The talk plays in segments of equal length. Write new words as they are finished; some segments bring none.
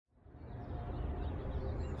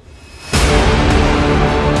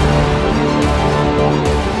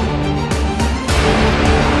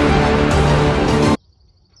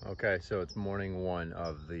so it's morning one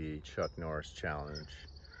of the Chuck Norris challenge,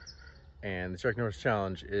 and the Chuck Norris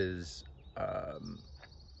challenge is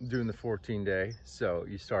doing the 14-day. So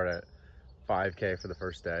you start at 5K for the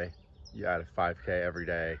first day, you add a 5K every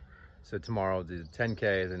day. So tomorrow we'll do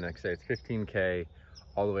 10K, the next day it's 15K,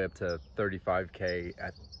 all the way up to 35K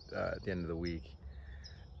at the end of the week.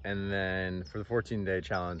 And then for the 14-day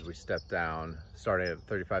challenge, we step down, starting at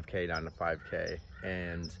 35K down to 5K.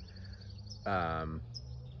 And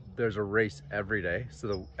there's a race every day.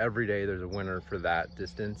 So every day there's a winner for that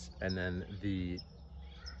distance. And then the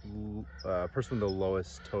person with the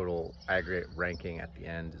lowest total aggregate ranking at the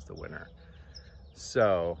end is the winner.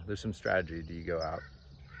 So there's some strategy. Do you go out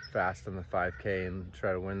fast on the 5K and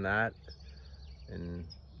try to win that and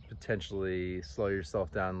potentially slow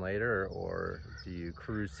yourself down later, or do you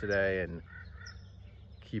cruise today and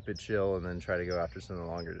keep it chill and then try to go after some of the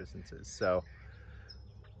longer distances? So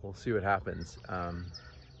we'll see what happens.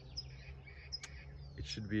 It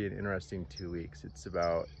should be an interesting 2 weeks. It's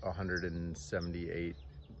about 178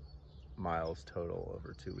 miles total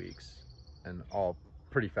over 2 weeks, and all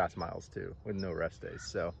pretty fast miles too, with no rest days.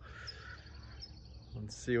 So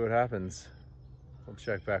let's see what happens. I'll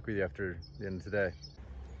check back with you after the end of today.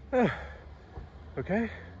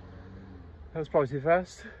 Okay, that was probably too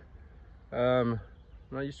fast. I'm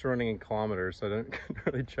not used to running in kilometers, so I don't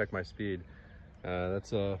really check my speed.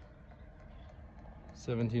 That's a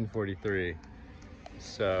 17:43,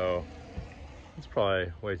 so it's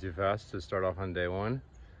probably way too fast to start off on day one.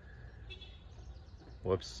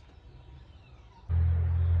 Whoops.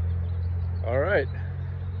 All right,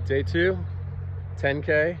 day two,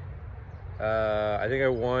 10K. I think I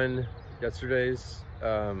won yesterday's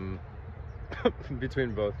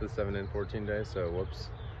between both the 7 and 14 days, so whoops.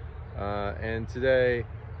 And today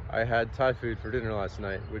I had Thai food for dinner last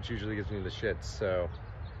night, which usually gives me the shits, so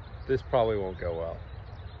this probably won't go well.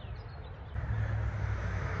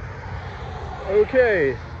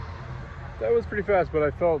 Okay, that was pretty fast, but I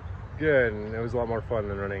felt good, and it was a lot more fun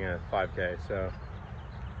than running a 5K. So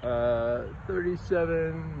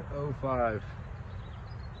 37:05.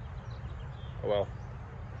 Oh well.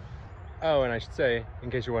 Oh, and I should say,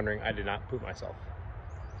 in case you're wondering, I did not poop myself.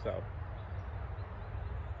 So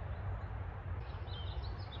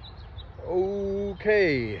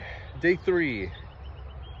okay, day three,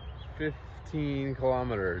 15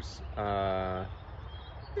 kilometers. Yeah,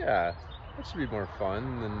 that should be more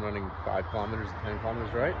fun than running 5 kilometers and 10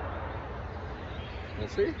 kilometers, right?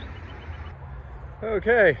 Let's see.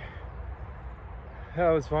 Okay,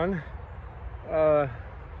 that was fun. Let's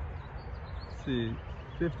see,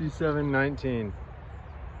 57:19.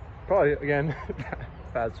 Probably, again,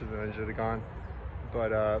 faster than I should have gone,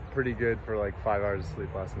 but pretty good for like 5 hours of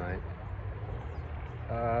sleep last night.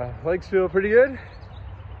 Legs feel pretty good.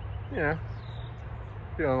 You know,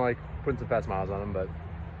 feeling like putting some fast miles on them, but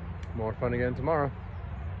more fun again tomorrow.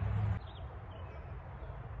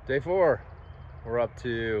 Day 4, we're up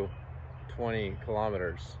to 20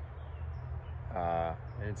 kilometers.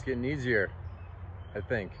 And it's getting easier, I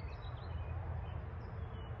think.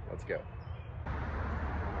 Let's go.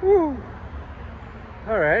 Woo!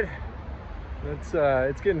 All right, it's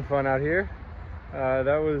getting fun out here.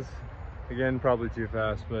 That was, again, probably too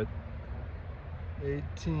fast, but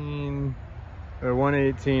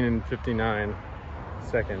 1:18 and 59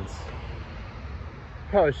 seconds.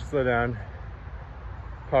 Probably should slow down.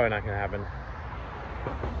 Probably not gonna happen.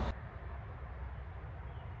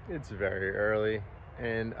 It's very early,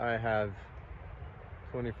 and I have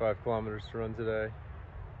 25 kilometers to run today.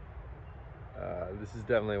 This is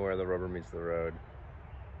definitely where the rubber meets the road,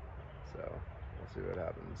 so we'll see what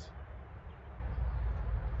happens.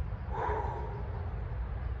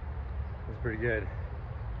 It's pretty good.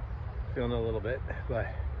 Feeling a little bit, but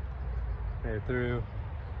made it through.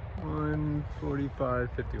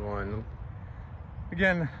 1:45:51.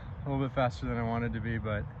 Again, a little bit faster than I wanted to be,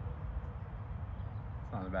 but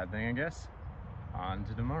it's not a bad thing, I guess. On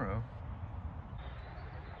to tomorrow.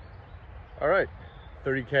 All right,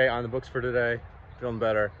 30K on the books for today. Feeling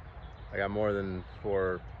better. I got more than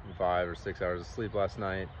 4, 5, or 6 hours of sleep last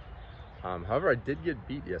night. However, I did get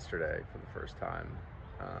beat yesterday for the first time.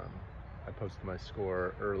 I posted my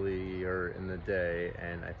score earlier in the day,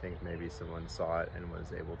 and I think maybe someone saw it and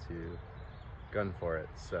was able to gun for it.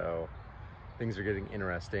 So things are getting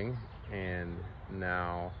interesting, and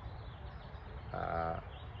now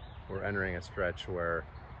we're entering a stretch where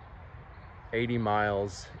 80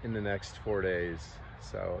 miles in the next 4 days.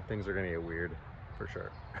 So things are gonna get weird for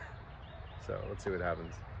sure. So let's see what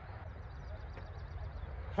happens.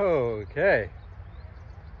 Okay.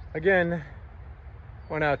 Again,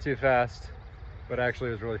 went out too fast, but actually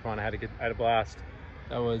it was really fun. I had a blast.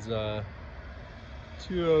 That was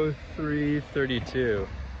 2:03:32.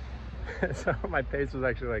 So my pace was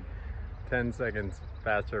actually like 10 seconds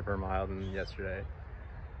faster per mile than yesterday.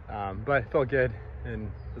 But it felt good and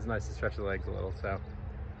it was nice to stretch the legs a little, so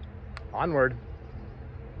onward.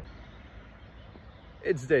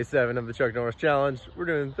 It's day 7 of the Chuck Norris Challenge. We're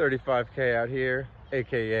doing 35K out here,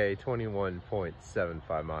 AKA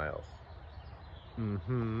 21.75 miles.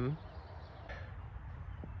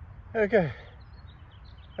 Okay,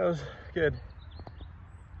 that was good.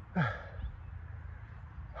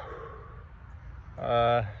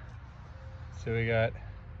 So we got,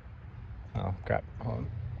 oh crap, hold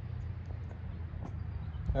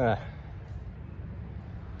on.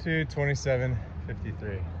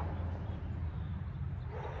 2:27:53.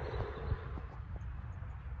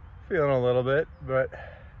 Feeling a little bit, but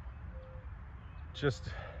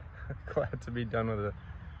just glad to be done with the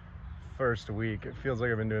first week. It feels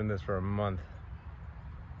like I've been doing this for a month,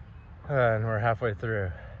 and we're halfway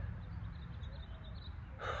through.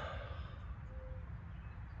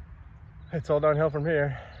 It's all downhill from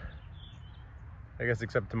here, I guess,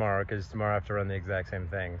 except tomorrow, because tomorrow I have to run the exact same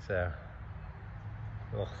thing, so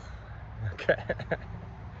ugh. Okay.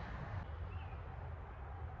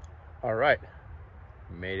 All right,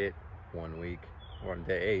 made it 1 week. We're on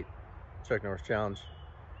day 8, Chuck Norris Challenge.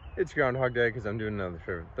 It's Groundhog Day because I'm doing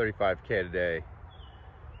another 35K today,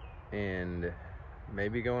 and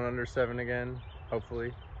maybe going under 7 again,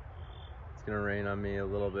 hopefully. It's gonna rain on me a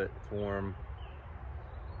little bit, it's warm.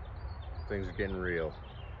 Things are getting real.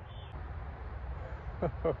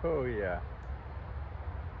 Oh yeah,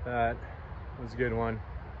 that was a good one.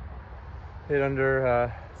 Hit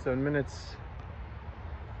under 7 minutes,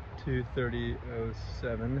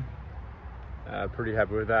 2:30:07. Pretty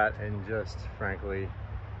happy with that, and just frankly,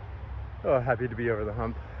 happy to be over the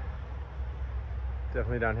hump.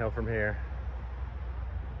 Definitely downhill from here.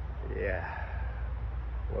 Yeah.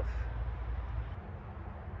 Woof.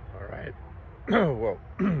 All right. Whoa.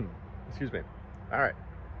 Excuse me. All right.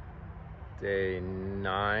 Day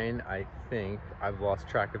 9, I think. I've lost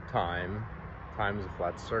track of time. Time is a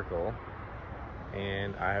flat circle.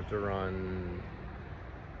 And I have to run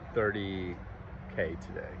 30K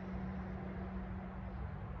today.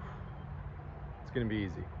 It's gonna be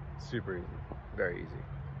easy. Super easy. Very easy.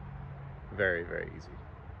 Very, very easy.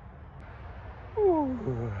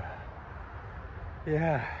 Ooh.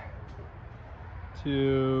 Yeah.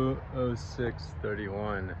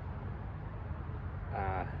 2:06:31.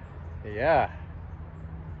 Yeah.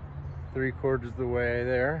 3/4 of the way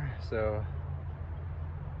there, so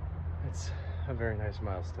it's a very nice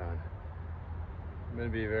milestone. I'm gonna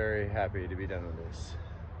be very happy to be done with this.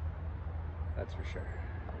 That's for sure.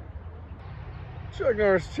 Chuck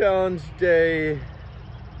Norris Challenge day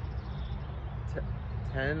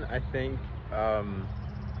 10, I think.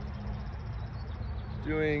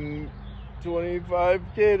 Doing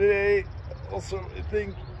 25K today. Also, I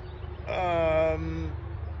think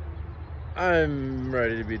I'm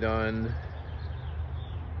ready to be done.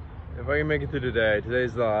 If I can make it through today,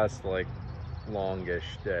 today's the last like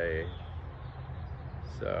longish day.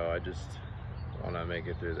 So I just want to make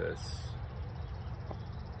it through this.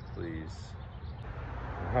 Please.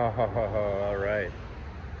 All right.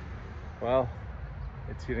 Well,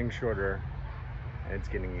 it's getting shorter and it's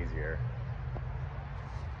getting easier.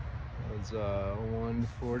 It was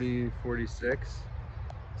 1:40:46,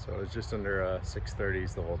 so it was just under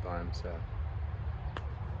 6:30s the whole time, so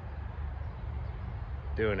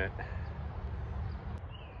doing it.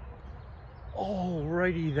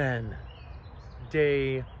 Alrighty then,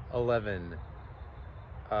 day 11,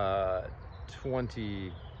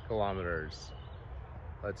 20 kilometers.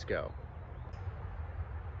 Let's go.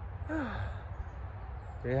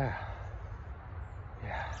 Yeah.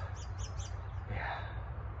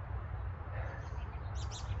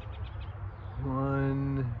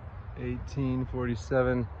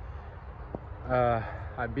 1:18:47.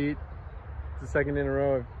 I beat, it's the second in a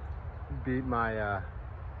row I've beat my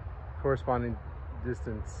corresponding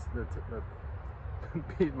distance,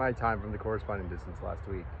 beat my time from the corresponding distance last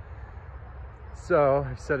week. So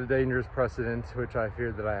I've set a dangerous precedent, which I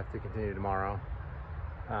feared that I have to continue tomorrow.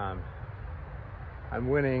 I'm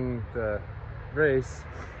winning the race.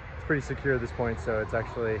 It's pretty secure at this point, so it's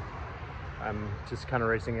actually, I'm just kind of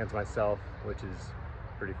racing against myself, which is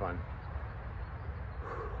pretty fun.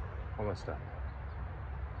 Almost done.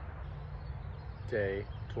 Day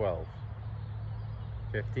 12.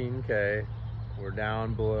 15K. We're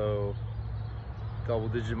down below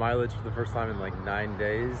double-digit mileage for the first time in like 9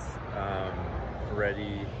 days.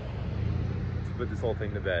 Ready to put this whole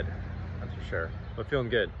thing to bed, that's for sure. But feeling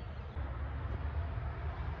good.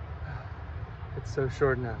 It's so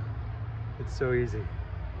short now. It's so easy.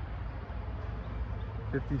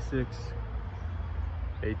 56,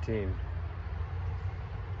 18.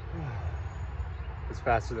 It's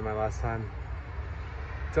faster than my last time.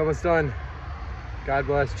 It's almost done. God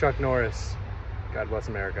bless Chuck Norris. God bless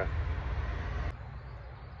America.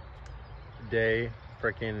 Day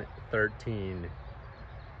frickin' 13.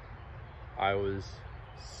 I was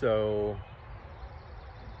so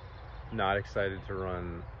not excited to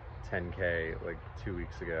run 10K like 2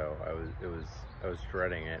 weeks ago. I was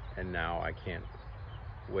dreading it, and now I can't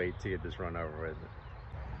wait to get this run over with.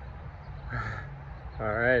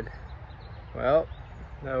 All right, well,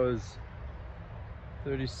 that was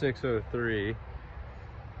 36:03. It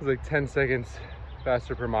was like 10 seconds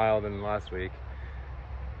faster per mile than last week.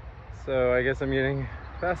 So I guess I'm getting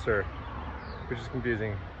faster, which is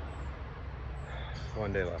confusing.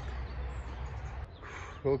 1 day left.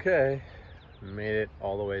 Okay, made it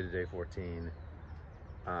all the way to day 14.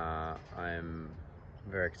 I'm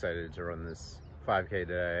very excited to run this 5K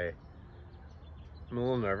today. I'm a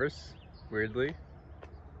little nervous, weirdly.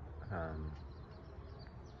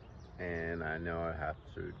 And I know I have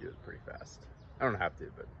to do it pretty fast. I don't have to,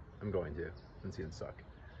 but I'm going to. It's gonna suck.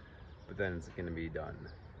 But then it's gonna be done.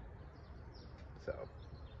 So,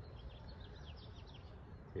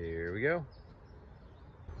 here we go.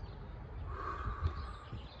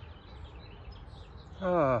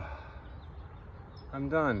 Oh, I'm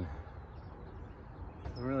done.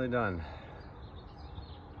 I'm really done.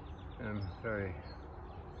 I'm very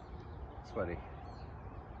sweaty.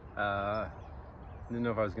 Didn't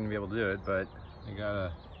know if I was going to be able to do it, but I got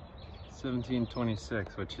a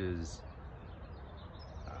 17:26, which is,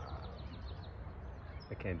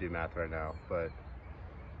 I can't do math right now, but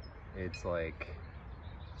it's like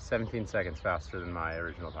 17 seconds faster than my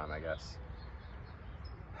original time, I guess.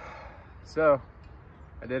 So,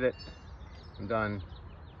 I did it. I'm done.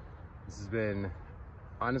 This has been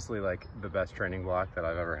honestly like the best training block that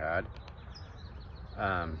I've ever had.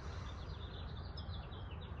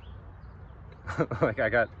 Like I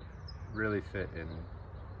got really fit in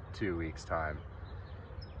 2 weeks time.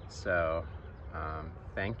 So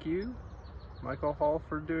thank you, Michael Hall,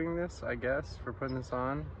 for doing this, I guess, for putting this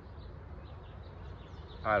on.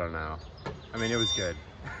 I don't know. I mean, it was good.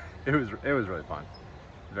 It was really fun.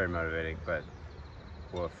 Very motivating, but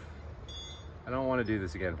woof. I don't want to do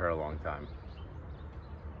this again for a long time.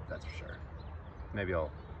 That's for sure. Maybe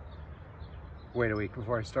I'll wait a week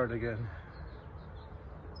before I start again.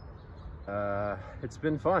 It's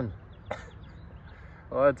been fun.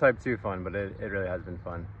 A lot of type 2 fun, but it really has been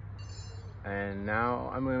fun. And now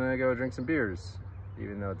I'm gonna go drink some beers,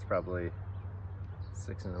 even though it's probably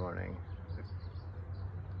 6 in the morning.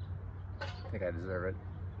 I think I deserve it.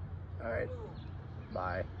 All right,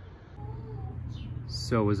 bye.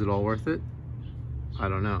 So was it all worth it? I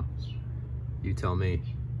don't know. You tell me.